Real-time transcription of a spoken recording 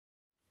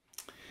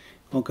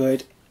Well,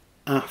 good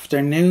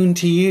afternoon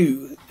to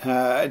you.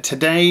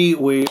 Today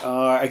we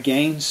are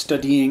again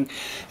studying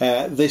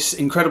this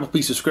incredible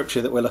piece of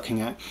scripture that we're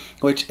looking at,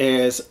 which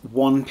is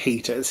 1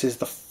 Peter. This is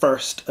the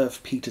first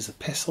of Peter's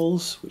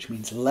epistles, which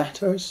means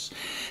letters.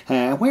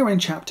 We're in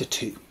chapter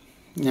 2.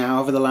 Now,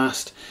 over the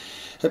last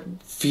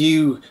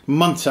few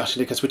months,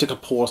 actually, because we took a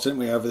pause, didn't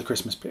we, over the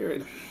Christmas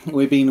period,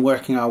 we've been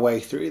working our way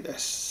through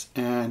this.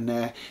 And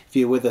if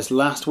you were with us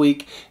last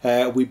week,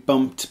 we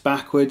bumped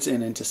backwards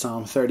into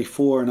Psalm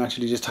 34 and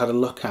actually just had a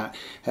look at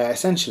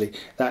essentially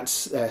that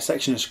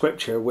section of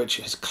scripture which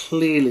is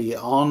clearly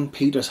on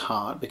Peter's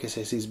heart, because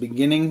as he's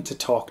beginning to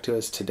talk to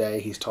us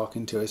today, he's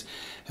talking to us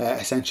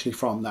essentially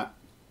from that.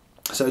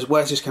 So it's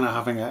worth just kind of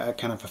having a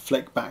kind of a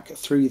flick back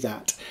through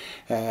that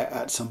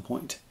at some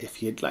point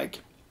if you'd like.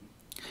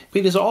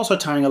 Peter's also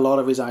tying a lot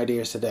of his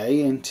ideas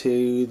today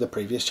into the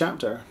previous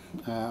chapter.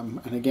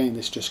 And again,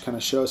 this just kind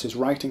of shows his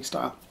writing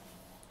style.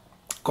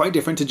 Quite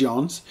different to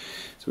John's.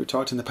 So we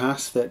talked in the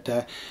past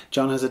that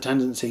John has a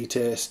tendency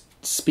to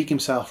speak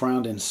himself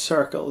around in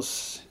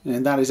circles.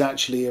 And that is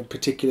actually a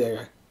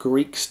particular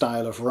Greek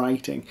style of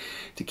writing,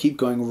 to keep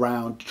going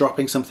round,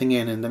 dropping something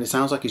in, and then it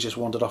sounds like he's just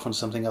wandered off on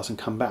something else and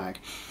come back.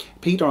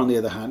 Peter, on the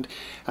other hand,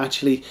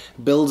 actually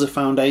builds a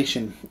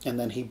foundation, and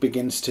then he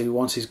begins to,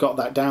 once he's got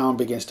that down,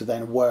 begins to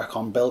then work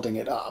on building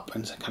it up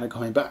and kind of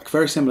coming back.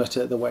 Very similar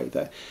to the way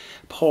that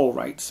Paul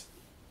writes.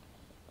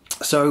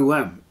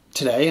 So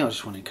today I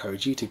just want to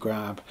encourage you to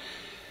grab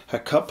a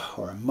cup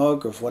or a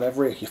mug of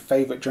whatever your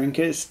favourite drink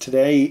is.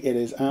 Today it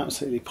is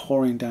absolutely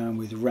pouring down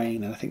with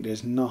rain, and I think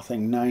there's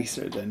nothing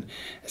nicer than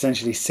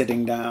essentially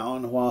sitting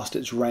down whilst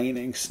it's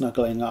raining,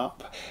 snuggling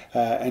up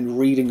and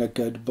reading a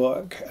good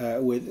book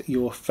with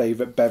your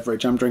favourite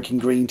beverage. I'm drinking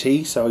green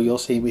tea, so you'll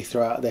see me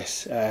throughout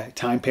this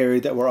time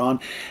period that we're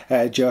on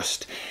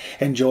just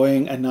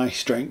enjoying a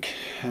nice drink,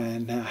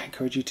 and I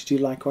encourage you to do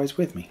likewise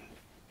with me.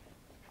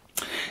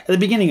 At the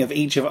beginning of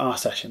each of our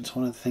sessions,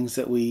 one of the things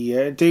that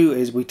we do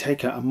is we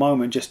take a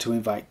moment just to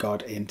invite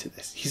God into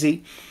this. You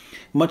see,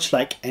 much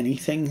like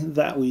anything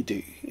that we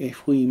do,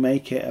 if we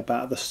make it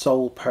about the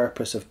sole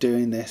purpose of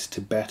doing this to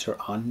better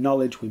our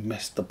knowledge, we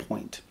miss the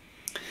point.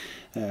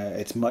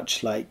 It's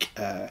much like,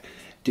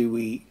 do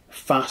we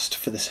fast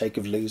for the sake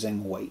of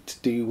losing weight?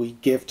 Do we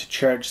give to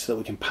church so that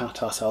we can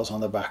pat ourselves on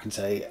the back and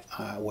say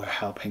we're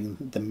helping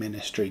the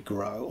ministry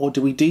grow? Or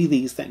do we do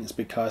these things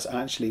because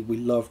actually we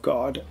love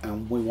God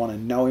and we want to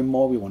know him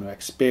more, we want to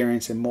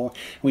experience him more,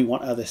 and we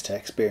want others to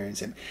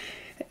experience him?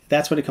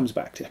 That's what it comes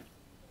back to.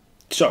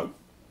 So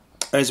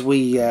as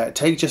we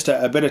take just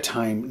a bit of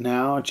time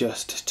now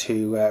just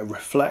to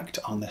reflect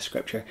on this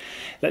scripture,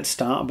 let's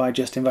start by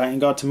just inviting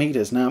God to meet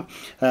us. Now,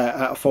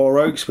 at Four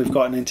Oaks, we've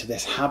gotten into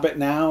this habit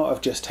now of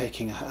just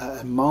taking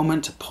a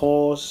moment to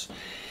pause,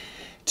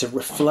 to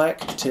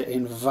reflect, to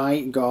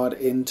invite God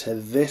into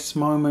this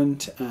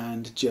moment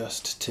and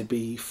just to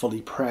be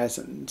fully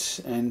present.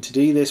 And to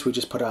do this, we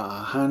just put out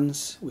our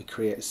hands, we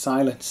create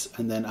silence,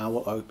 and then I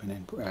will open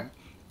in prayer.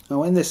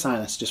 Now, in this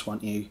silence, I just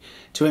want you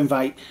to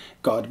invite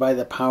God, by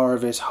the power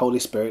of his Holy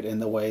Spirit in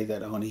the way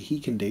that only he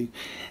can do,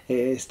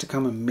 is to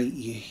come and meet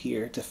you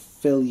here, to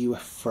fill you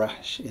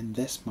afresh in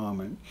this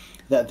moment.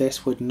 That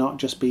this would not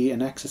just be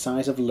an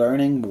exercise of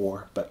learning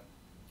more, but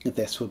that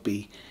this would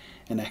be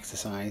an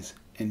exercise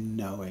in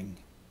knowing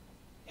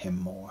him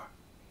more.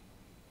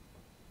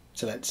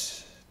 So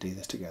let's do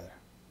this together.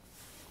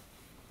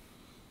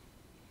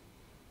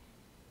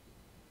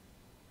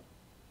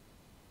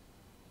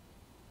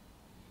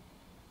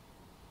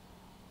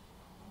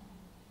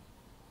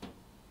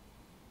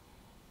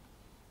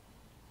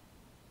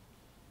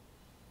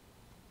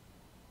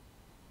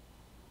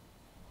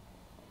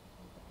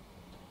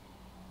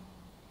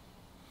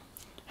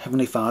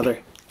 Heavenly Father,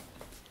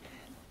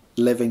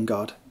 living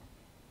God,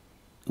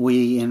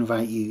 we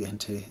invite you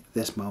into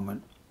this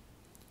moment,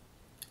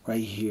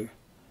 right here,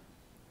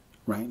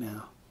 right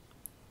now,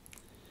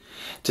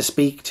 to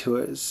speak to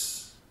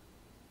us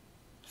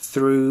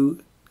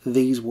through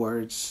these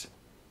words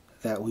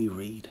that we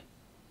read.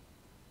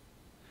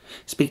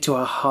 Speak to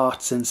our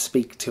hearts and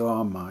speak to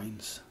our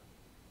minds.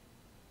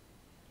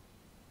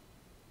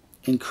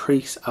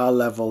 Increase our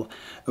level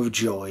of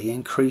joy,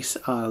 increase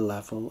our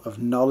level of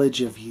knowledge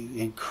of you,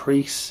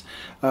 increase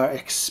our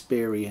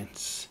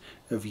experience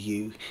of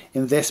you.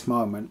 In this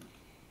moment,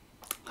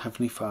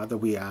 Heavenly Father,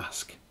 we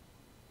ask.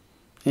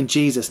 In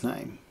Jesus'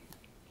 name,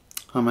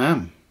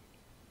 Amen.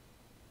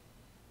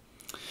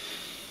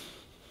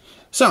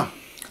 So,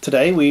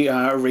 today we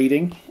are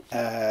reading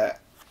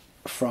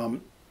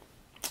from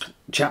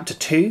chapter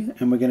 2,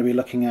 and we're going to be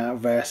looking at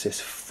verses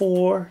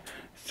 4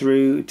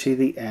 through to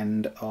the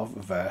end of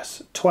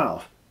verse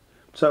 12.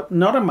 So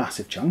not a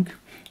massive chunk,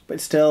 but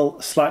still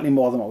slightly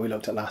more than what we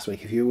looked at last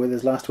week. If you were with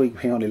us last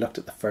week, we only looked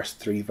at the first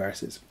 3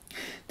 verses.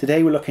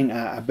 Today we're looking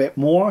at a bit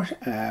more,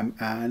 and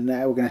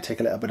we're going to take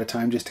a little bit of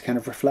time just to kind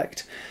of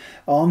reflect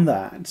on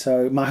that.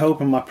 So my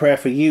hope and my prayer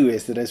for you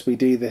is that as we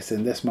do this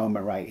in this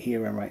moment right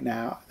here and right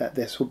now, that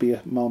this will be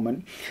a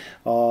moment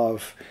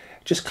of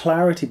just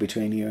clarity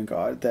between you and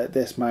God, that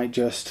this might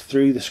just,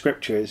 through the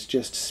scriptures,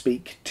 just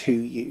speak to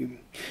you.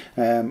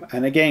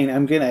 And again,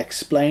 I'm going to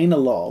explain a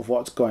lot of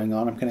what's going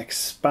on. I'm going to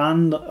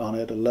expand on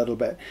it a little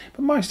bit.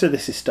 But most of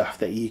this is stuff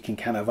that you can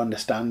kind of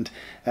understand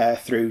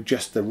through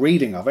just the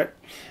reading of it.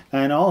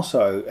 And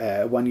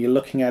also, when you're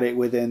looking at it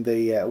within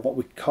the what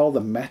we call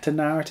the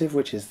meta-narrative,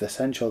 which is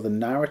the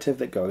narrative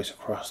that goes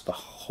across the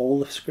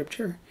whole of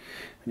Scripture.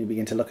 When you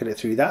begin to look at it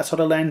through that sort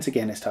of lens,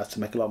 again, it starts to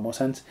make a lot more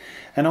sense.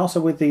 And also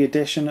with the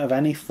addition of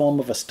any form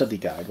of a study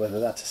guide, whether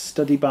that's a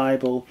study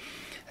Bible,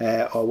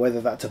 or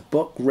whether that's a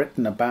book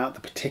written about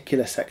the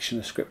particular section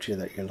of scripture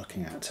that you're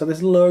looking at. So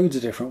there's loads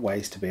of different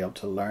ways to be able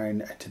to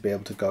learn, to be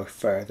able to go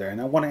further.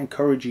 And I want to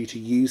encourage you to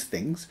use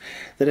things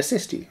that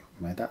assist you.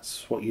 Well,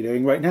 that's what you're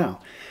doing right now.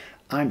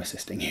 I'm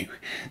assisting you.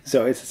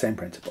 So it's the same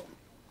principle.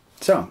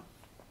 So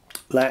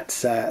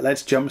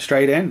let's jump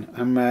straight in.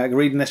 I'm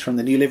reading this from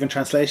the New Living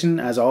Translation,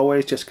 as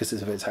always, just because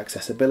of its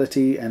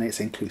accessibility and its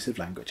inclusive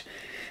language.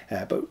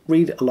 But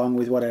read along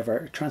with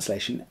whatever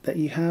translation that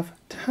you have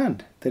to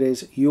hand. That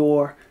is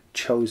your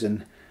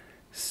chosen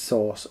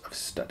source of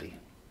study.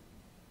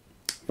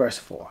 Verse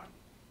 4.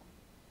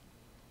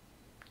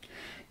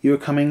 You are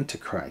coming to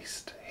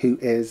Christ, who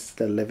is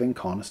the living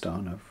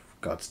cornerstone of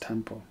God's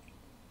temple.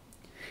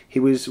 He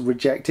was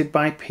rejected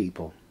by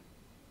people,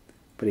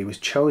 but he was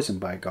chosen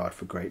by God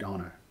for great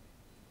honour.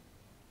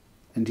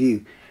 And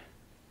you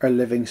are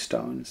living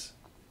stones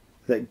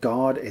that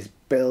God is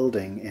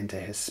building into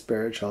his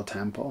spiritual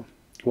temple.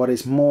 What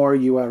is more,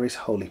 you are his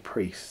holy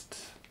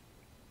priests.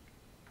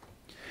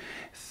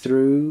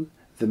 Through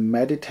the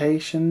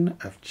meditation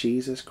of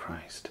Jesus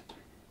Christ,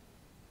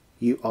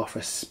 you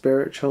offer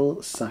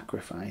spiritual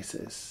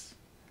sacrifices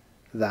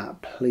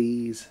that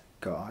please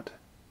God.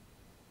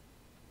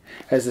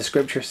 As the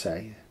scriptures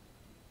say,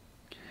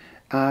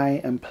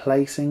 I am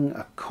placing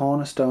a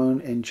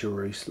cornerstone in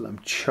Jerusalem,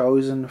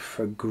 chosen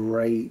for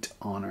great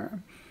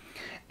honour,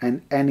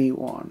 and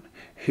anyone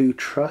who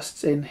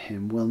trusts in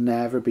him will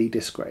never be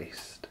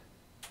disgraced.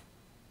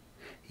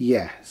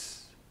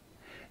 Yes,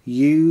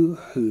 you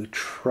who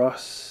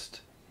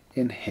trust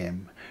in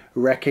him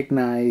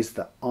recognize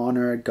the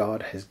honour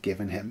God has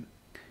given him,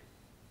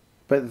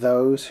 but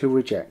those who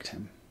reject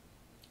him,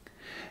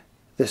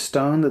 the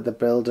stone that the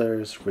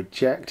builders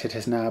rejected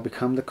has now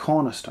become the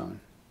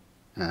cornerstone,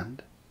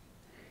 and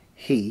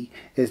he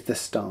is the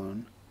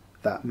stone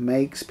that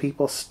makes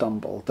people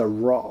stumble, the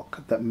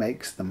rock that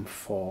makes them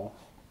fall.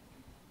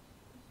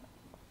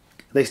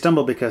 They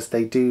stumble because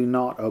they do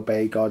not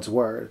obey God's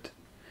word,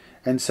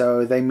 and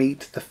so they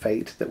meet the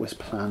fate that was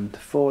planned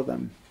for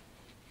them.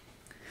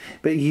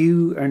 But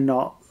you are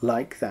not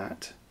like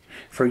that,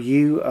 for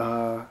you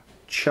are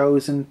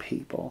chosen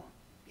people.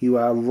 You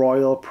are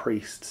royal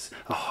priests,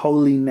 a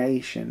holy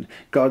nation,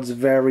 God's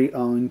very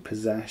own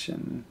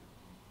possession.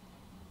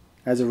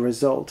 As a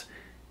result,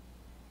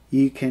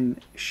 you can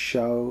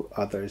show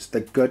others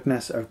the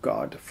goodness of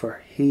God,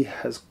 for he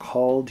has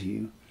called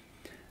you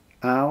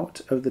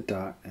out of the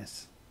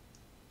darkness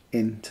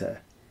into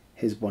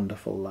his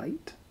wonderful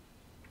light.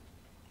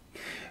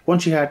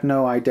 Once you had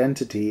no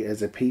identity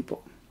as a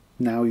people,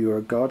 now you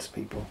are God's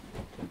people.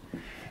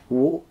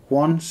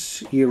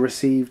 Once you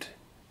received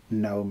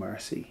no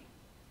mercy,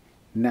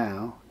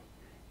 now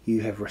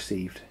you have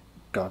received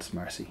God's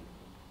mercy.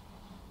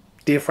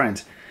 Dear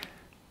friends,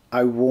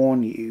 I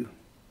warn you,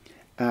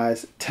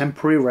 as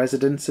temporary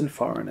residents and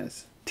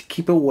foreigners, to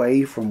keep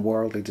away from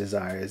worldly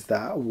desires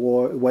that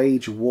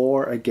wage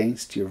war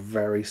against your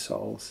very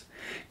souls.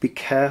 Be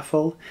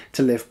careful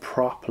to live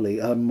properly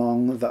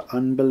among the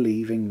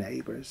unbelieving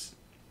neighbours.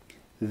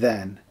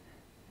 Then,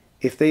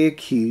 if they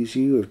accuse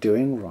you of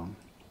doing wrong,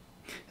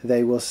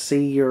 they will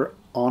see your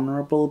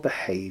honourable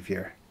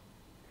behaviour,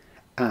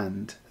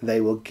 and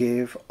they will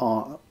give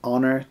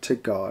honour to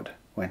God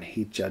when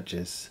he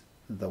judges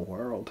the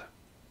world.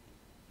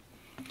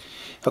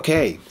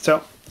 Okay,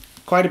 so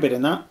quite a bit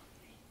in that.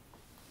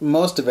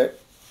 Most of it,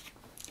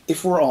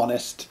 if we're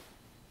honest,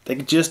 they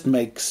just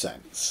make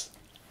sense.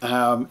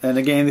 And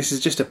again, this is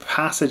just a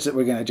passage that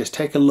we're going to just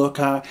take a look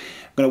at.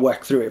 I'm going to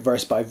work through it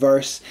verse by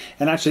verse,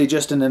 and actually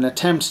just in an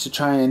attempt to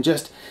try and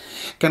just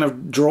kind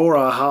of draw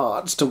our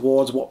hearts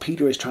towards what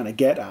Peter is trying to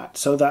get at,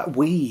 so that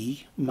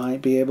we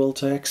might be able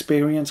to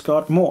experience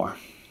God more.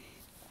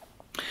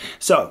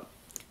 So,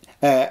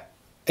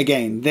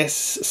 again, this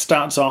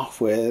starts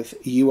off with,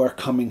 you are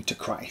coming to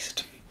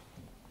Christ.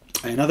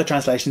 In other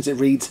translations, it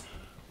reads,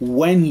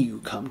 when you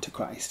come to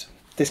Christ.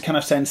 This kind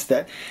of sense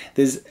that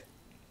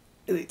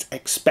it's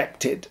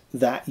expected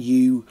that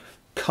you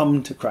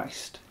come to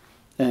Christ.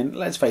 And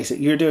let's face it,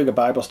 you're doing a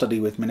Bible study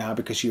with me now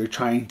because you're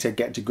trying to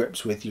get to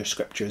grips with your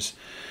scriptures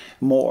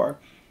more.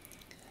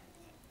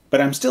 But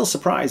I'm still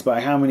surprised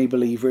by how many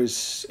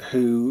believers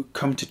who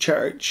come to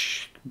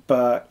church,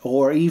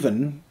 or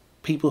even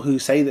people who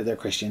say that they're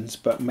Christians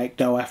but make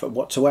no effort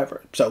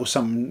whatsoever. So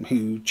some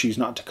who choose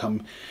not to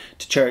come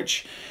to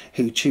church,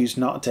 who choose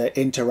not to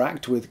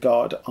interact with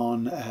God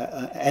on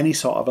any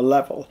sort of a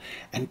level.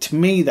 And to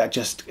me, that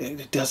just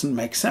it doesn't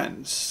make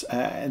sense.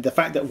 The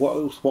fact that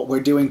what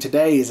we're doing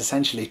today is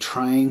essentially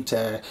trying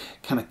to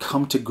kind of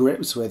come to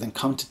grips with and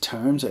come to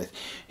terms with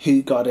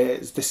who God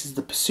is. This is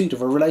the pursuit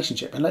of a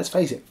relationship. And let's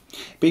face it,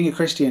 being a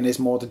Christian is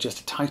more than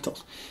just a title.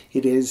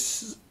 It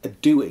is a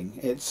doing.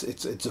 It's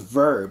a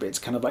verb. It's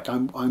kind of like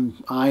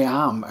I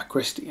am a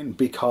Christian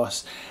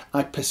because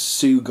I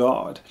pursue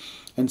God.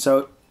 And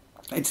so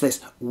it's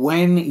this,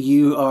 when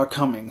you are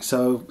coming.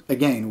 So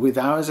again, with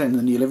ours in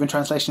the New Living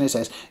Translation, it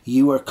says,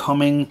 you are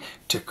coming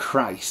to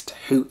Christ,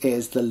 who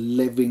is the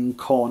living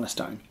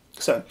cornerstone.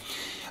 So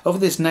over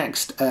this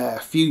next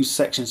few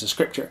sections of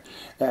scripture,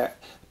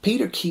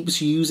 Peter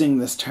keeps using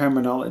this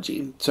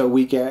terminology. So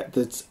we get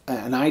this,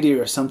 an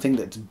idea of something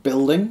that's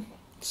building.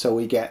 So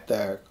we get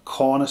the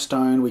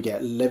cornerstone, we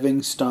get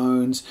living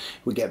stones,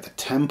 we get the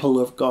temple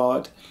of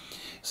God.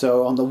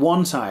 So on the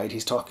one side,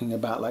 he's talking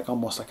about like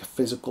almost like a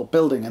physical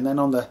building. And then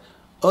on the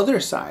other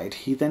side,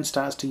 he then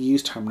starts to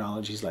use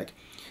terminologies like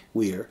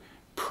we're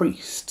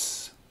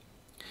priests.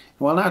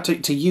 Well, now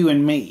to you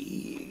and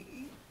me,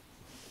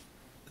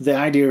 the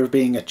idea of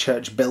being a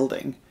church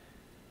building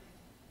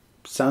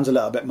sounds a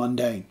little bit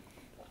mundane.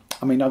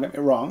 I mean, don't get me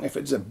wrong, if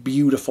it's a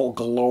beautiful,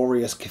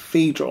 glorious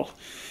cathedral,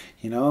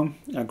 you know,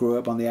 I grew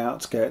up on the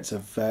outskirts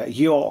of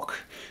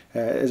York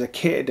as a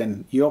kid,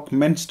 and York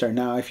Minster.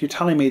 Now, if you're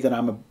telling me that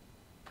I'm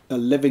a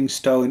living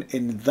stone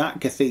in that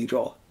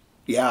cathedral,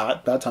 yeah,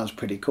 that sounds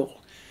pretty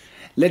cool.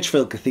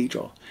 Lichfield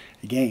Cathedral,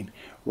 again,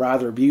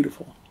 rather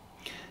beautiful.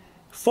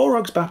 Four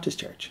Oaks Baptist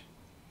Church.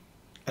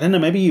 I don't know,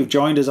 maybe you've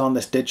joined us on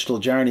this digital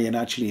journey and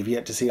actually have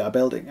yet to see our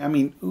building. I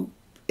mean,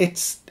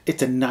 it's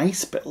a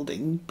nice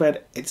building,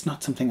 but it's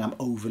not something I'm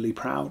overly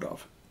proud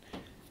of.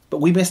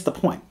 But we missed the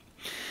point,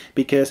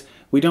 because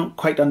we don't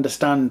quite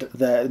understand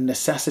the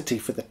necessity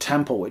for the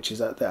temple, which is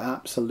at the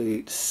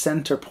absolute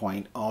center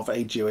point of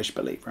a Jewish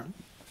believer.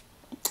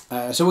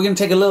 So we're going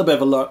to take a little bit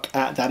of a look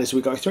at that as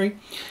we go through.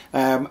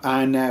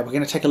 And we're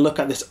going to take a look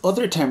at this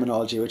other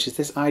terminology, which is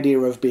this idea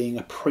of being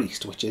a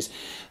priest, which is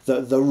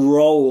the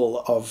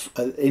role of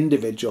an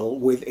individual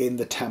within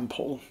the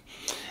temple.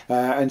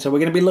 And so we're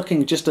going to be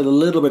looking just at a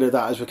little bit of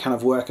that as we kind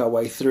of work our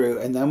way through,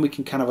 and then we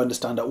can kind of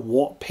understand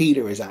what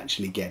Peter is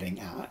actually getting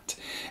at.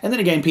 And then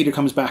again, Peter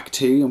comes back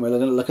to, and we're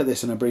going to look at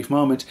this in a brief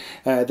moment,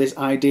 this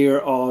idea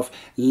of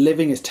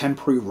living as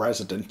temporary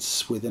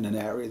residents within an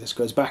area. This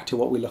goes back to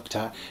what we looked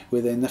at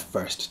within the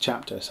first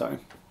chapter. So,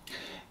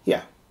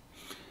 yeah,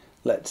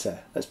 let's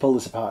pull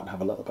this apart and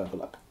have a little bit of a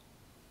look.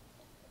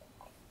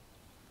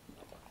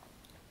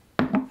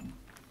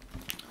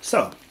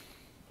 So,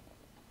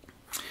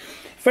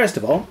 first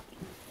of all,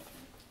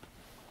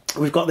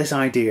 we've got this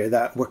idea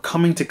that we're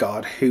coming to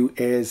God who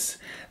is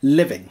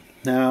living.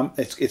 Now,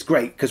 it's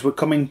great because we're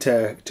coming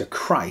to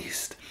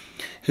Christ,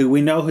 who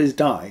we know has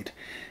died.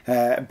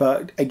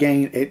 But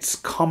again, it's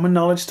common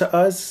knowledge to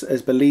us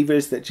as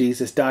believers that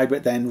Jesus died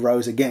but then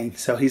rose again.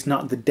 So he's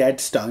not the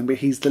dead stone, but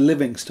he's the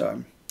living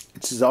stone.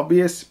 It's as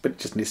obvious, but it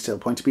just needs still a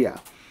point to be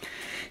out.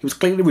 He was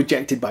clearly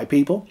rejected by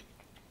people.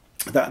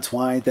 That's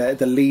why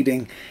the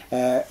leading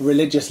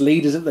religious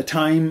leaders at the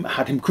time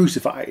had him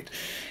crucified.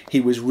 He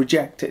was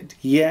rejected,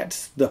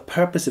 yet the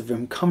purpose of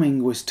him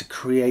coming was to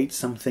create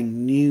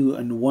something new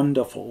and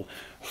wonderful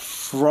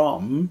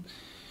from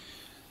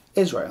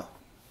Israel.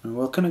 And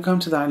we're going to come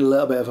to that in a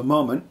little bit of a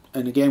moment.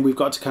 And again, we've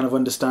got to kind of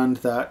understand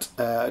that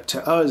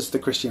to us, the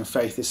Christian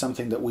faith is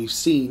something that we've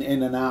seen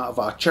in and out of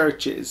our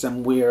churches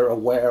and we're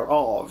aware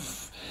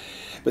of.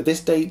 But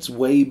this dates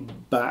way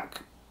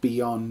back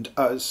beyond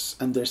us,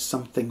 and there's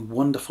something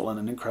wonderful and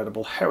an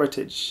incredible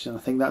heritage, and I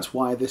think that's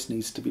why this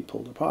needs to be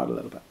pulled apart a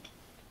little bit.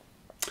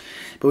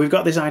 But we've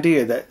got this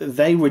idea that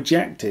they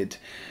rejected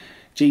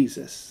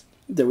Jesus.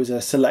 There was a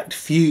select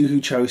few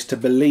who chose to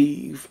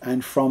believe,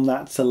 and from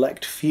that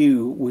select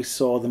few we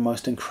saw the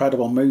most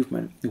incredible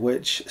movement,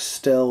 which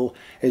still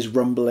is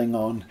rumbling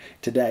on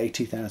today,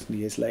 2,000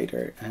 years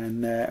later,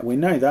 and we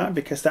know that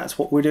because that's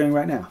what we're doing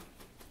right now.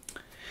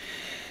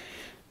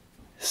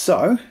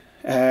 So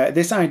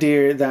this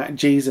idea that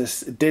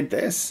Jesus did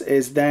this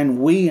is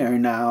then we are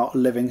now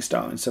living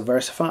stones. So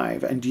verse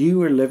 5, and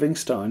you are living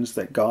stones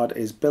that God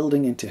is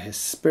building into his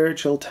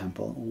spiritual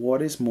temple.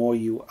 What is more,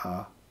 you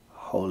are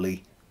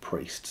holy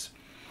priests.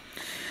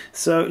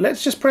 So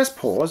let's just press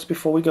pause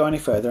before we go any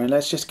further, and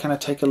let's just kind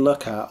of take a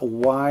look at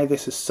why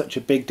this is such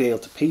a big deal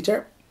to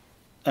Peter.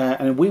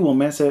 And we will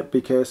miss it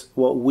because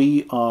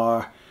we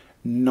are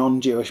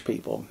non-Jewish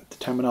people. The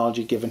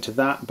terminology given to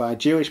that by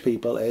Jewish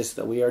people is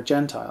that we are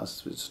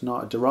Gentiles. It's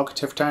not a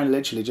derogative term, it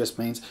literally just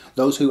means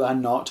those who are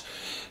not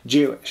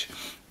Jewish.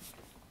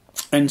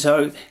 And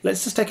so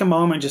let's just take a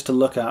moment just to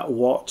look at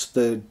what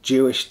the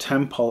Jewish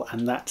temple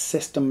and that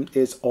system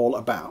is all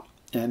about.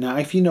 Now,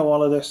 if you know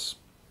all of this,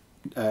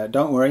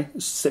 don't worry,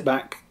 sit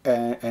back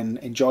and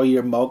enjoy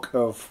your mug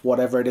of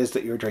whatever it is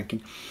that you're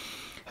drinking.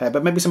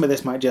 But maybe some of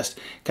this might just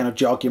kind of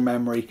jog your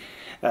memory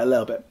a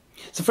little bit.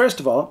 So first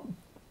of all,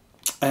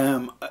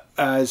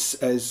 as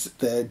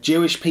the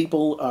Jewish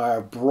people are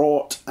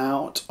brought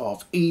out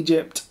of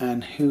Egypt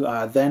and who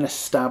are then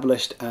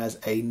established as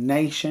a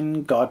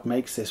nation, God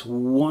makes this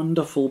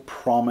wonderful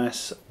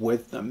promise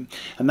with them.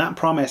 And that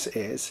promise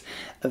is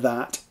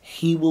that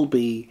he will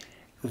be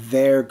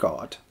their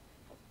God.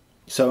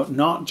 So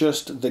not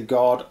just the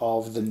God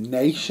of the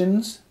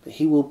nations, but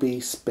he will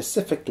be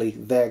specifically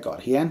their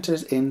God. He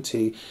enters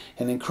into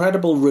an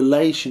incredible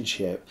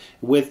relationship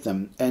with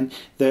them. And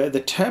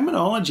the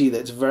terminology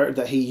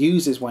that he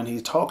uses when he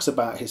talks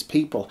about his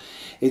people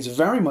is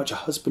very much a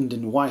husband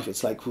and wife.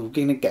 It's like, we're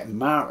going to get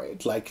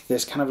married. Like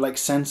this kind of like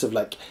sense of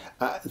like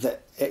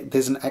that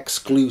there's an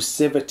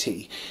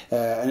exclusivity,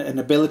 an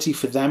ability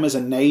for them as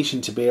a nation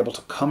to be able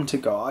to come to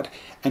God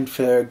and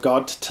for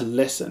God to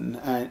listen,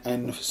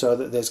 and so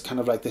that there's kind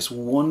of like this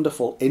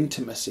wonderful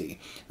intimacy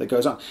that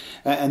goes on,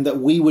 and that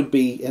we would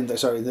be,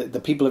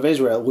 the people of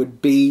Israel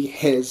would be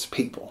his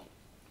people.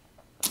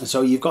 And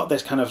so you've got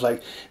this kind of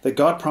like that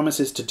God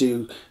promises to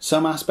do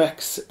some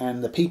aspects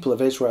and the people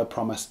of Israel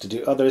promise to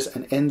do others,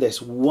 and in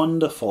this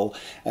wonderful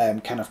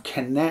kind of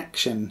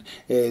connection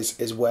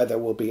is where they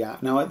will be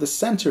at. Now at the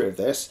center of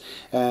this,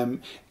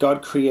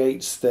 God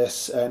creates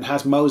this and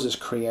has Moses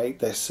create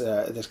this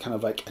this kind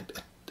of like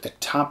a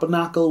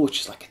tabernacle, which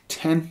is like a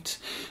tent,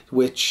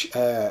 which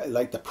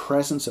like the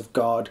presence of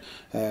God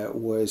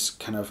was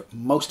kind of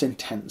most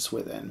intense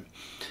within.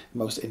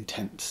 Most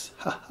intense.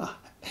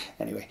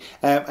 Anyway,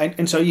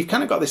 and so you've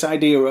kind of got this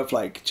idea of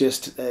like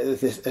just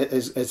this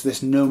as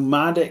this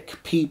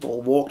nomadic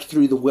people walked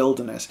through the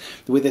wilderness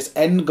with this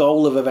end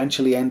goal of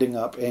eventually ending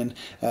up in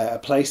a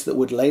place that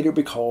would later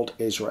be called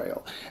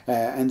Israel,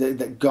 and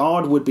that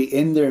God would be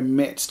in their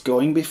midst,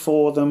 going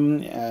before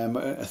them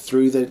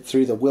through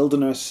the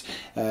wilderness.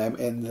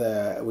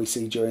 We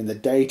see during the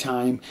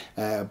daytime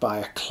by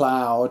a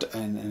cloud,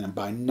 and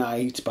by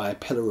night by a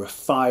pillar of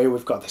fire.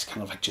 We've got this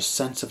kind of like just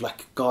sense of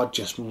like God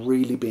just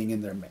really being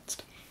in their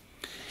midst.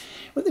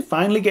 When they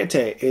finally get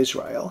to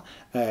Israel,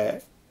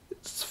 a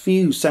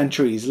few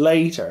centuries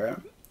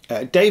later,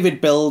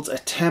 David builds a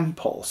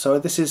temple. So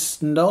this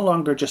is no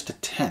longer just a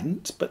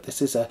tent, but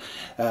this is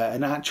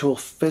an actual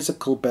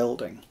physical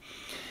building.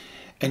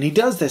 And he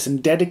does this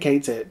and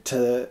dedicates it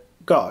to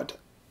God.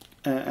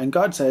 And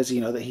God says,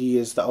 that he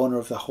is the owner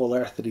of the whole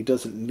earth, that he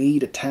doesn't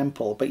need a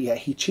temple, but yet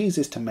he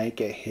chooses to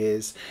make it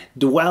his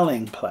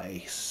dwelling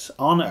place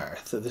on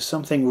earth. That there's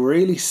something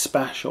really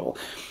special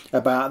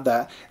about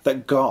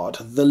that God,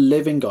 the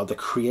living God, the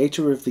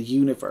creator of the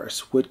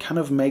universe, would kind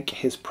of make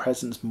his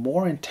presence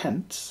more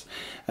intense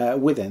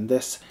within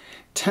this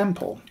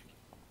temple.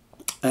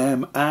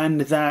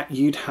 And that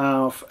you'd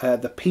have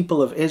the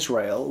people of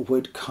Israel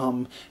would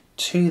come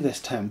to this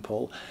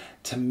temple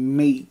to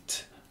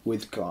meet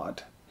with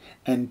God,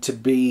 and to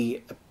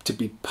be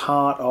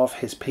part of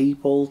his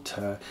people,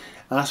 to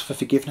ask for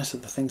forgiveness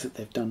of the things that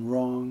they've done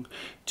wrong,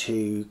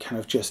 to kind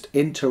of just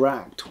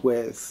interact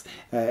with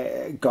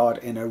God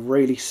in a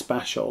really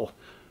special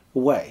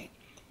way.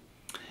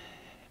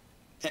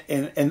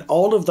 In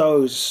all of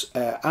those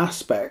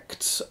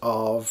aspects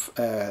of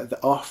the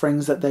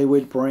offerings that they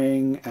would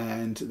bring,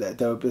 and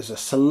there was a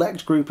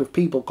select group of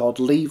people called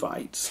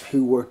Levites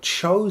who were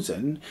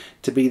chosen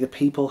to be the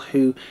people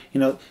who,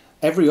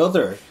 every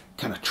other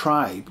kind of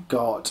tribe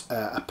got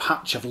a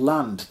patch of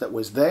land that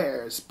was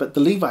theirs, but the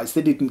Levites,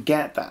 they didn't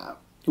get that.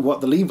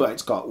 What the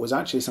Levites got was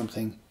actually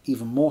something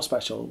even more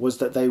special, was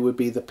that they would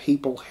be the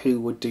people who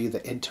would do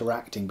the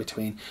interacting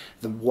between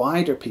the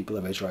wider people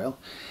of Israel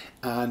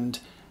and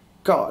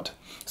God.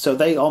 So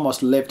they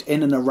almost lived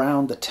in and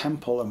around the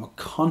temple and were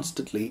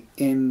constantly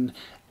in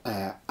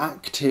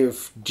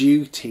active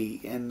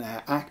duty, in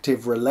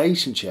active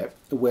relationship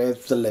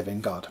with the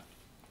living God.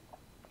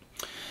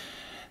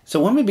 So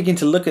when we begin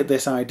to look at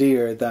this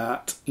idea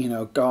that,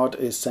 God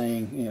is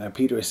saying,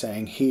 Peter is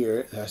saying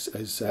here, as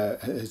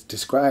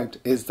described,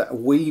 is that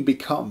we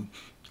become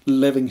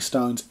living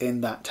stones in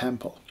that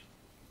temple.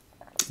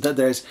 That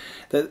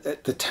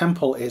the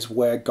temple is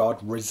where God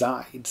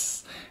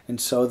resides. And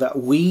so that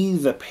we,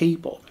 the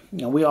people,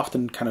 we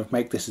often kind of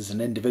make this as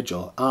an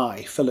individual.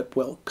 I, Philip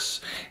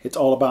Wilkes, it's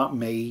all about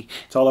me.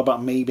 It's all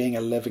about me being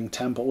a living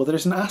temple. Well,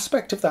 there's an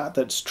aspect of that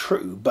that's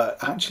true, but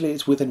actually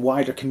it's within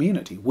wider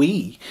community.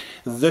 We,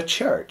 the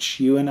church,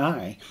 you and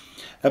I,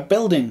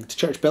 the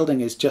church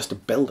building is just a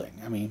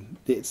building. I mean,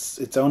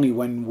 it's only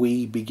when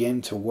we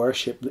begin to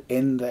worship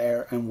in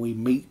there and we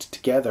meet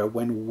together,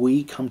 when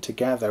we come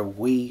together,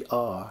 we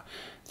are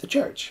the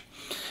church.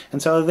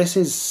 And so this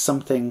is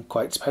something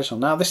quite special.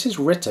 Now, this is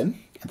written,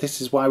 and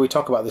this is why we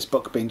talk about this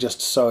book being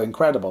just so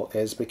incredible,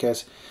 is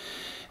because,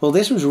 well,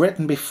 this was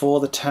written before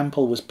the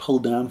temple was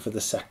pulled down for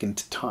the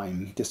second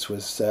time. This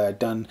was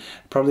done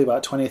probably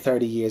about 20 or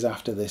 30 years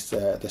after this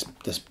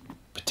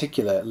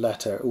particular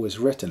letter was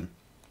written.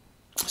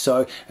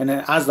 So, and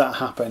then as that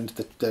happened,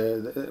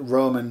 the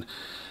Roman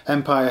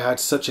Empire had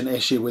such an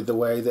issue with the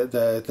way that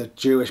the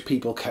Jewish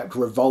people kept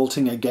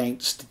revolting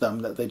against them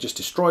that they just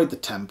destroyed the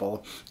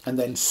temple and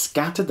then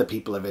scattered the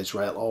people of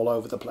Israel all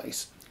over the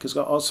place, because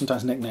got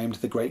sometimes nicknamed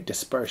the Great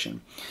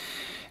Dispersion.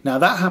 Now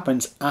that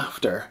happens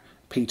after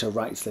Peter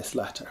writes this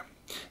letter.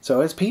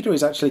 So as Peter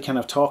is actually kind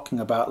of talking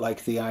about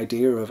like the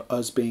idea of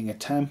us being a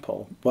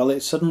temple, well,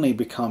 it suddenly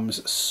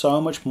becomes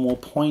so much more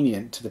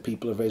poignant to the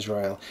people of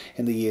Israel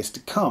in the years to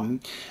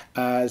come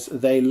as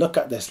they look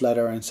at this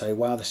letter and say,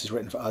 wow, this is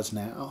written for us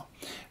now.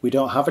 We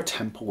don't have a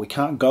temple. We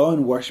can't go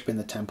and worship in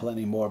the temple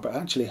anymore. But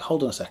actually,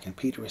 hold on a second.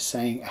 Peter is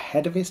saying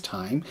ahead of his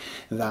time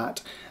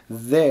that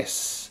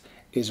this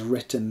is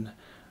written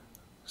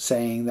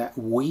saying that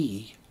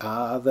we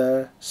are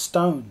the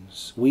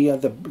stones. We are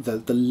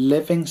the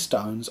living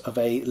stones of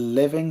a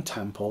living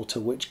temple to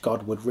which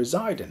God would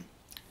reside in.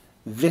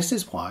 This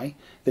is why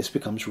this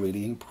becomes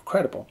really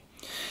incredible.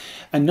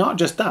 And not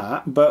just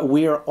that, but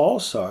we are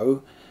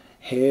also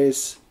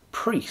his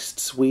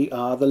priests. We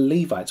are the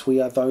Levites. We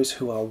are those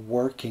who are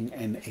working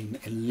and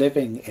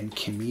living in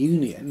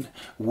communion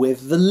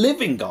with the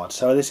living God.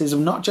 So this is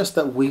not just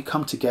that we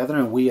come together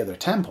and we are the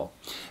temple,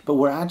 but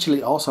we're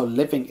actually also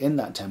living in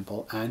that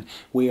temple and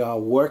we are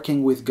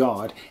working with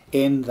God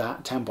in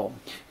that temple,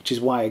 which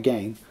is why,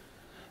 again,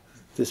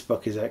 this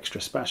book is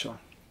extra special.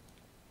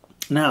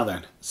 Now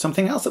then,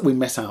 something else that we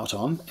miss out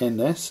on in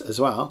this as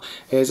well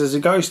is as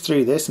it goes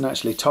through this and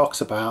actually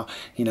talks about,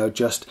 you know,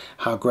 just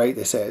how great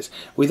this is.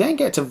 We then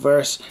get to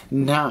verse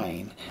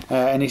 9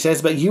 and he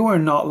says, but you are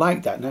not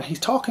like that. Now he's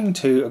talking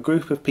to a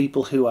group of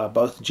people who are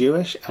both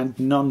Jewish and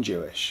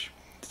non-Jewish.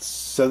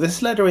 So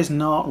this letter is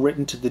not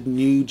written to the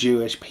new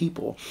Jewish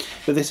people,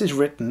 but this is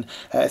written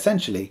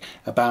essentially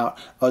about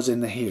us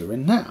in the here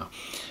and now.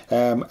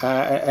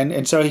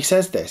 And so he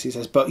says this, he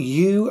says, but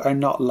you are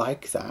not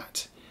like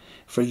that.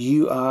 For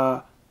you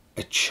are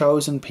a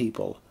chosen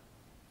people,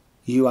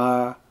 you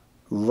are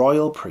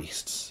royal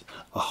priests,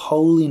 a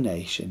holy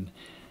nation,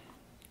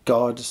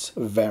 God's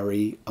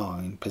very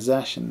own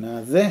possession.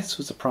 Now this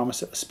was a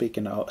promise that was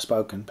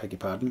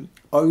spoken,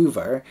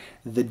 over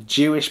the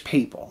Jewish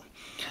people.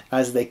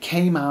 As they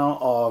came out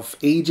of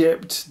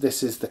Egypt,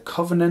 this is the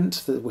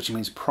covenant, which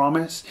means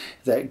promise,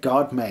 that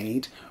God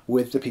made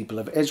with the people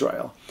of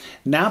Israel.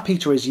 Now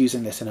Peter is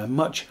using this in a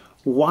much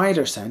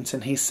wider sense,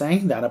 and he's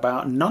saying that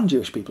about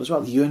non-Jewish people as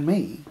well, you and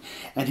me.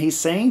 And he's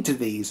saying to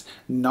these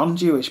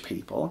non-Jewish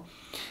people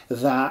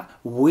that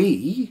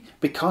we,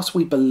 because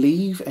we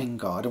believe in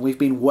God and we've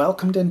been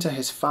welcomed into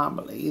his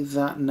family,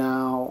 that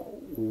now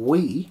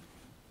we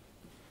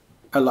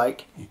are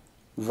like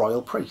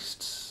royal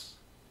priests,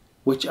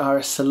 which are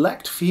a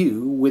select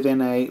few within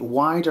a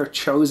wider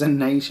chosen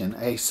nation,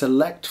 a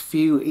select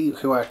few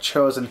who are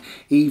chosen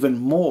even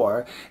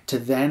more to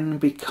then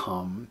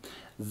become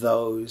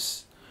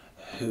those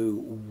who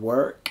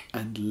work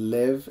and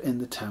live in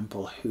the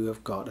temple, who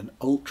have got an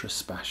ultra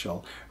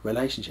special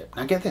relationship.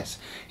 Now get this,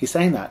 he's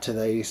saying that to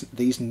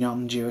these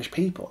non-Jewish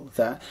people,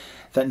 that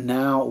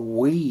now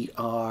we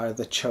are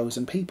the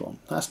chosen people.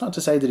 That's not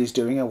to say that he's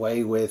doing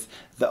away with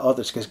the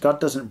others, because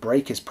God doesn't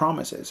break his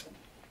promises.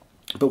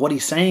 But what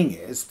he's saying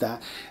is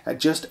that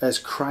just as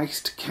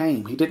Christ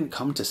came, he didn't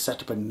come to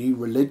set up a new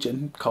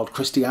religion called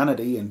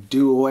Christianity and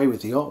do away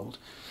with the old.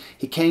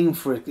 He came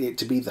for it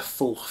to be the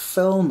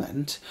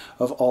fulfillment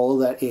of all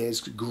that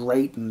is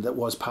great and that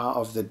was part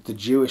of the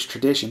Jewish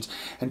traditions,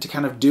 and to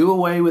kind of do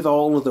away with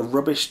all of the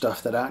rubbish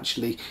stuff that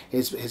actually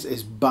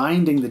is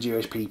binding the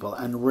Jewish people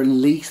and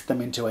release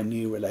them into a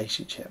new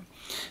relationship.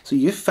 So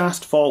you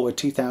fast forward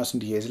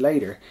 2,000 years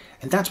later,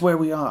 and that's where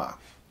we are.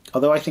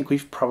 Although I think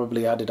we've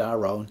probably added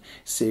our own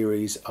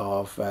series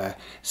of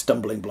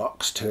stumbling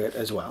blocks to it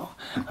as well.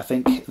 I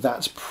think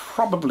that's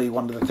probably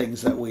one of the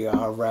things that we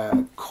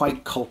are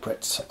quite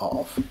culprits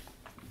of.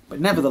 But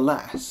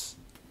nevertheless,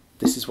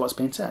 this is what's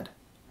being said.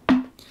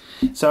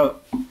 So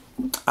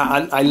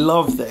I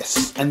love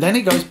this. And then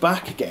it goes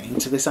back again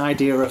to this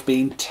idea of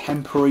being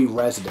temporary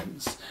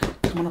residents.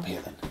 Come on up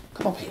here then.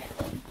 Come up here.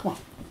 Come on.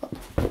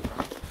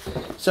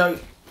 Up. So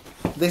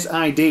this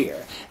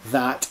idea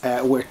that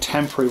we're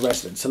temporary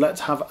residents. So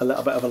let's have a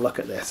little bit of a look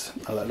at this.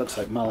 Oh, it looks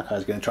like Malachi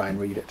is going to try and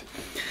read it.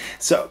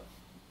 So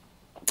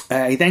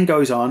he then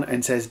goes on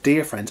and says,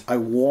 dear friends, I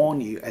warn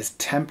you as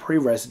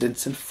temporary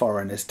residents and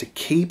foreigners to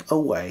keep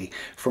away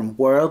from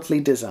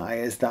worldly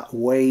desires that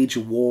wage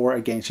war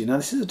against you. Now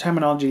this is a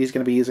terminology he's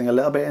going to be using a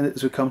little bit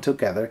as we come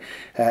together,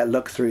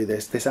 look through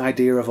this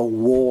idea of a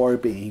war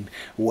being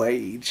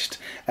waged.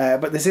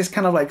 But there's this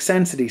kind of like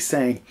sense that he's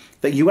saying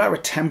that you are a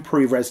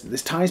temporary resident.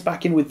 This ties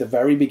back in with the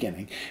very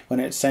beginning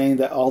when it's saying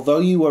that although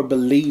you are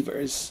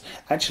believers,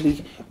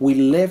 actually we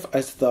live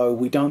as though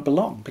we don't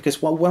belong. Because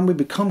well, when we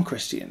become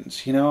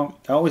Christians, you know,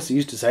 I always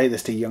used to say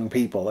this to young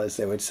people as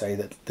they would say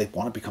that they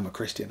want to become a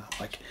Christian. I'm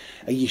like,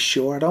 are you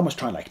sure? I'd almost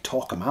try and like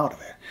talk them out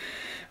of it.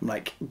 I'm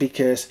like,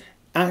 because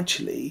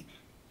actually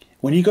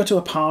when you go to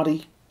a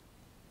party,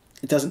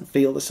 it doesn't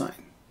feel the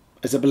same.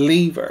 As a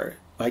believer,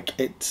 like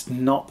it's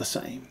not the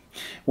same.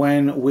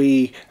 When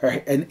we are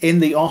in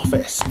the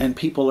office and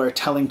people are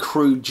telling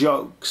crude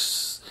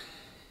jokes,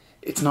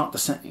 it's not the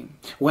same.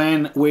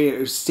 When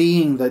we're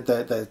seeing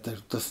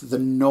the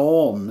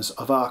norms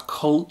of our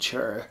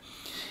culture,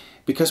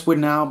 because we're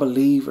now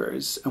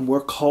believers and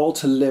we're called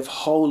to live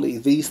holy,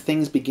 these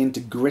things begin to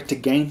grit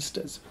against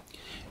us.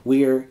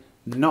 We're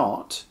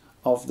not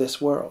of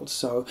this world.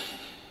 So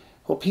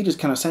what Peter's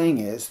kind of saying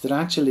is that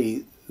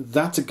actually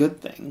that's a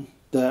good thing,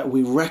 that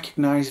we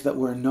recognize that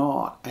we're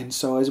not. And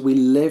so as we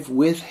live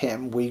with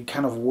him, we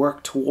kind of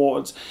work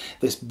towards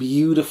this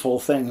beautiful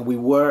thing. We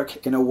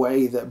work in a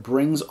way that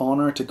brings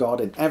honor to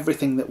God in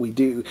everything that we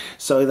do,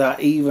 so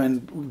that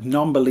even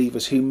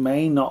non-believers who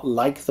may not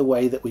like the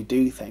way that we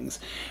do things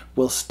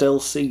will still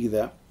see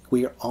that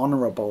we are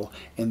honorable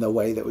in the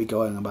way that we're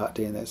going about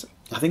doing this.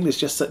 I think there's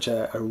just such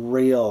a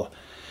real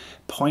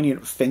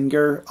poignant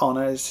finger on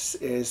us,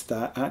 is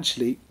that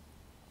actually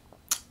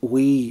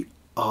we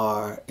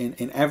are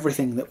in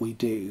everything that we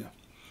do,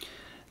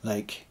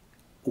 like,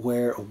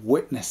 we're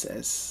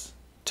witnesses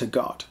to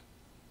God.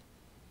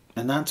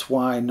 And that's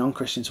why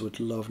non-Christians would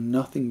love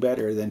nothing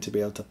better than to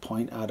be able to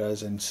point at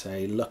us and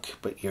say, look,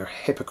 but you're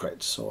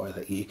hypocrites, or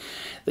that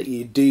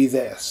you do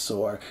this,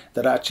 or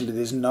that actually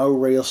there's no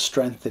real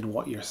strength in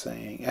what you're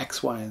saying,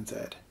 X, Y, and Z.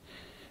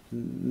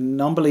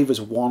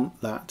 Non-believers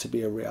want that to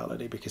be a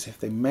reality, because if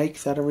they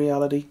make that a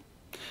reality,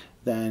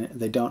 then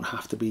they don't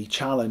have to be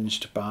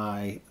challenged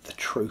by the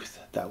truth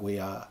that we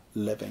are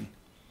living.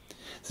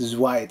 This is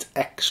why it's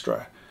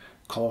extra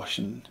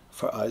caution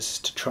for us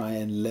to try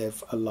and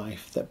live a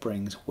life that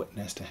brings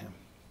witness to him.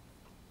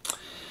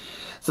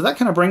 So that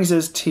kind of brings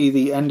us to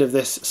the end of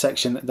this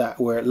section that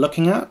we're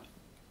looking at.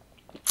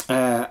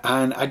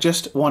 And I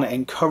just want to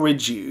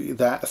encourage you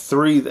that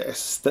through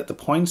this, that the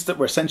points that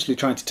we're essentially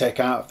trying to take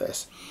out of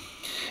this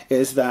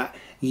is that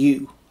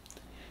you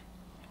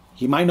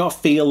might not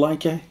feel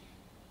like it,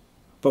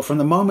 but from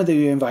the moment that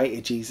you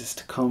invited Jesus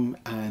to come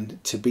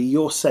and to be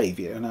your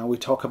Saviour, now we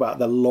talk about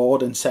the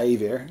Lord and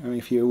Saviour. I mean,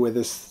 if you were with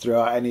us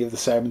throughout any of the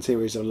sermon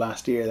series of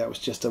last year, that was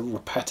just a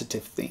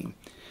repetitive theme.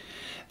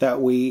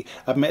 That we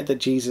admit that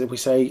Jesus, we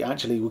say,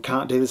 actually, we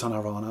can't do this on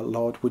our own.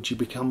 Lord, would you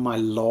become my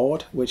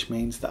Lord, which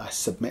means that I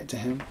submit to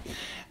him,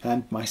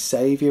 and my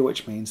Saviour,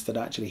 which means that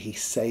actually he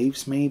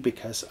saves me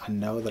because I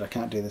know that I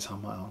can't do this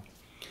on my own.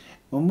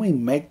 When we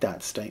make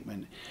that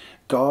statement,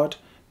 God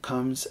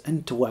comes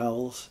and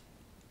dwells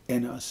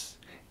in us,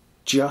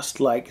 just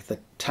like the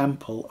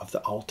temple of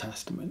the Old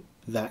Testament,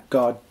 that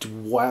God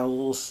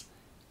dwells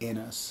in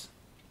us.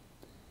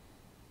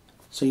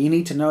 So you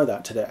need to know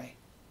that today,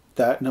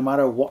 that no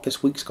matter what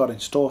this week's got in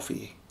store for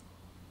you,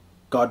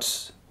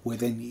 God's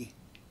within you,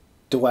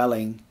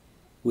 dwelling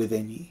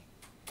within you,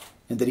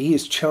 and that he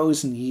has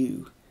chosen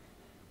you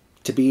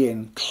to be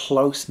in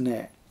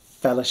close-knit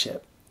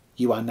fellowship.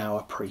 You are now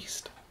a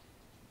priest,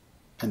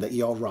 and that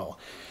your role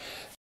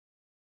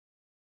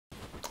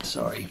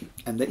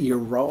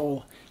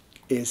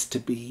is to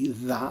be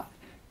that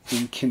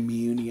in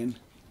communion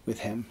with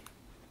him.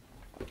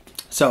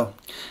 So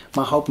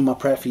my hope and my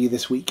prayer for you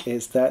this week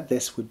is that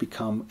this would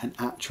become an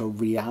actual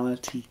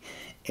reality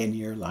in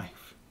your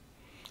life.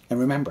 And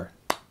remember,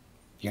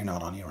 you're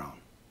not on your own.